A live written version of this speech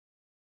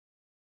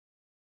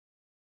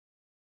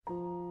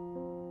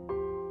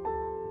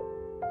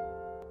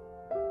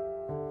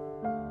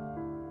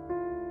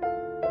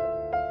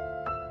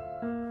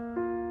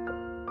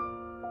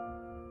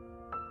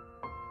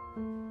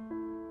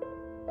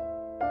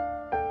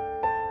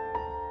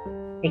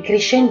E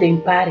crescendo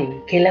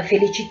impari che la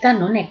felicità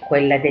non è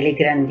quella delle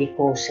grandi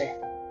cose,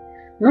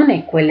 non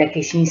è quella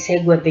che si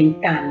insegue a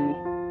 20 anni,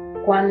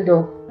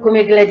 quando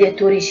come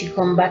gladiatori si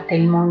combatte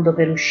il mondo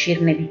per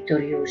uscirne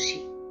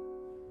vittoriosi.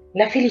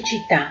 La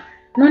felicità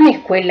non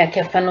è quella che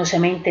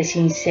affannosamente si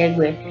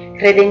insegue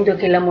credendo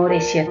che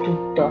l'amore sia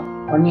tutto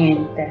o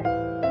niente.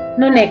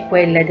 Non è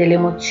quella delle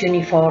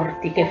emozioni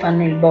forti che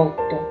fanno il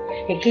botto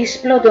e che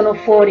esplodono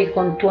fuori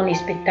con tuoni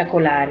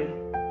spettacolari.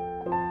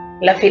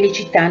 La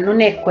felicità non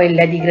è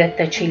quella di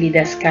grattacieli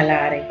da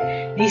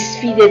scalare, di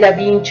sfide da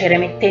vincere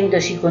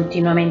mettendosi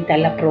continuamente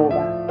alla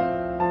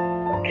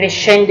prova.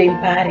 Crescendo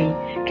impari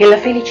che la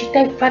felicità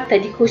è fatta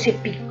di cose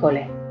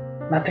piccole,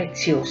 ma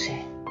preziose.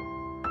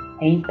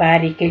 E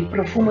impari che il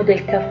profumo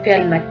del caffè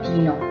al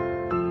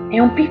mattino è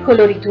un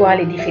piccolo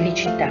rituale di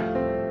felicità,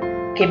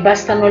 che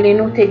bastano le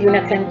note di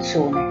una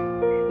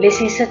canzone, le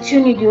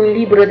sensazioni di un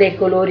libro dai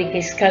colori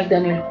che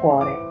scaldano il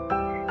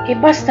cuore, che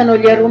bastano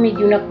gli aromi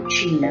di una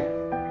cucina,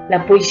 la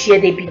poesia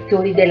dei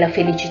pittori della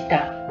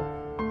felicità,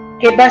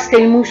 che basta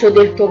il muso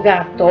del tuo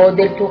gatto o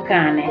del tuo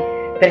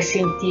cane per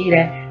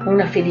sentire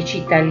una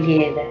felicità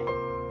lieve.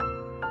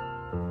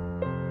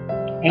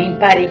 E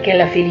impari che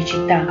la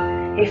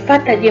felicità è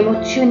fatta di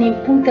emozioni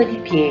in punta di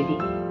piedi,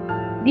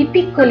 di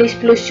piccole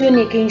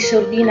esplosioni che in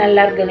sordina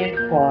allargano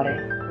il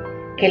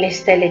cuore, che le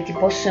stelle ti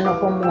possono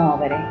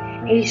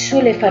commuovere e il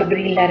sole far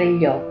brillare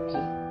gli occhi.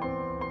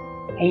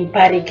 E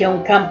impari che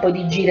un campo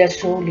di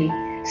girasoli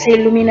sa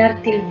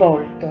illuminarti il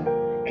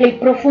volto, che il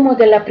profumo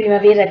della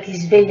primavera ti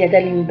sveglia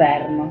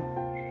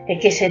dall'inverno e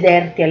che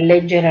sederti a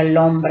leggere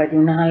all'ombra di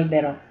un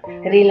albero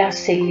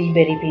rilassa i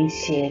liberi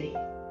pensieri.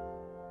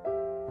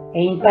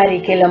 E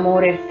impari che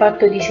l'amore è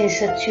fatto di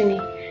sensazioni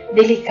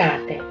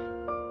delicate,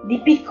 di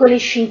piccole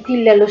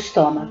scintille allo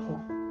stomaco,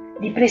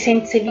 di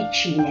presenze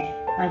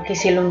vicine, anche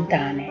se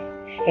lontane,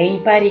 e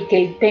impari che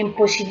il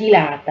tempo si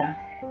dilata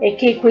e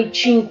che quei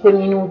 5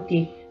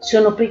 minuti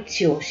sono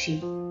preziosi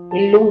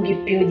e lunghi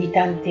più di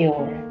tante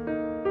ore.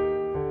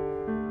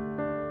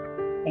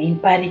 E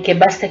impari che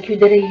basta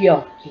chiudere gli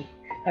occhi,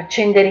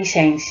 accendere i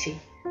sensi,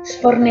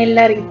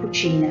 sfornellare in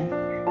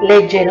cucina,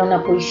 leggere una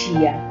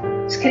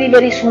poesia,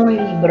 scrivere su un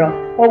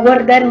libro o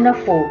guardare una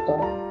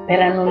foto per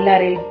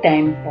annullare il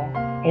tempo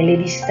e le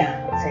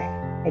distanze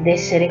ed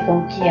essere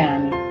con chi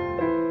ami.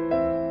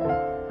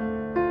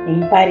 E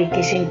impari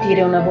che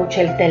sentire una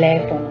voce al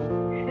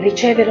telefono,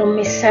 ricevere un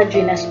messaggio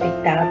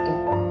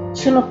inaspettato,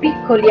 sono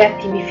piccoli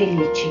attimi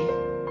felici.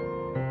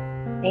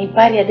 E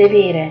impari ad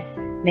avere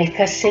nel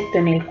cassetto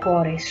e nel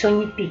cuore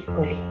sogni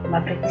piccoli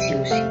ma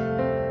preziosi.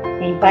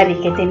 E impari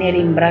che tenere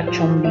in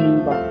braccio un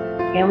bimbo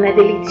è una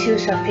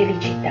deliziosa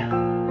felicità.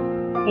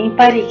 E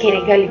impari che i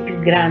regali più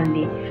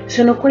grandi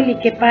sono quelli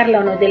che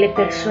parlano delle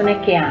persone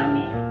che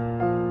ami.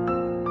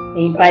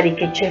 E impari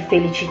che c'è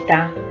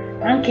felicità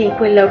anche in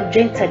quella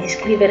urgenza di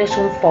scrivere su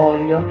un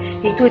foglio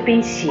i tuoi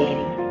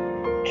pensieri,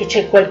 che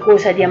c'è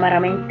qualcosa di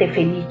amaramente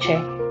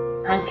felice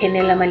anche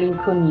nella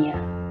malinconia.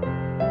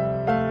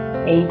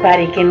 E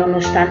impari che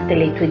nonostante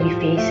le tue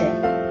difese,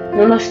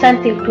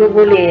 nonostante il tuo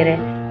volere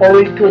o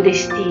il tuo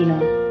destino,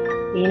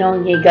 in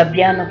ogni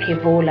gabbiano che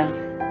vola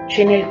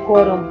c'è nel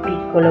cuore un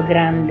piccolo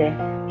grande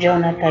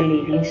Jonathan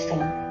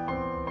Livingston.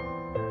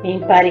 E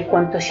impari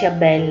quanto sia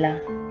bella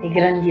e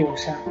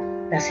grandiosa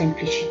la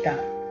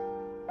semplicità.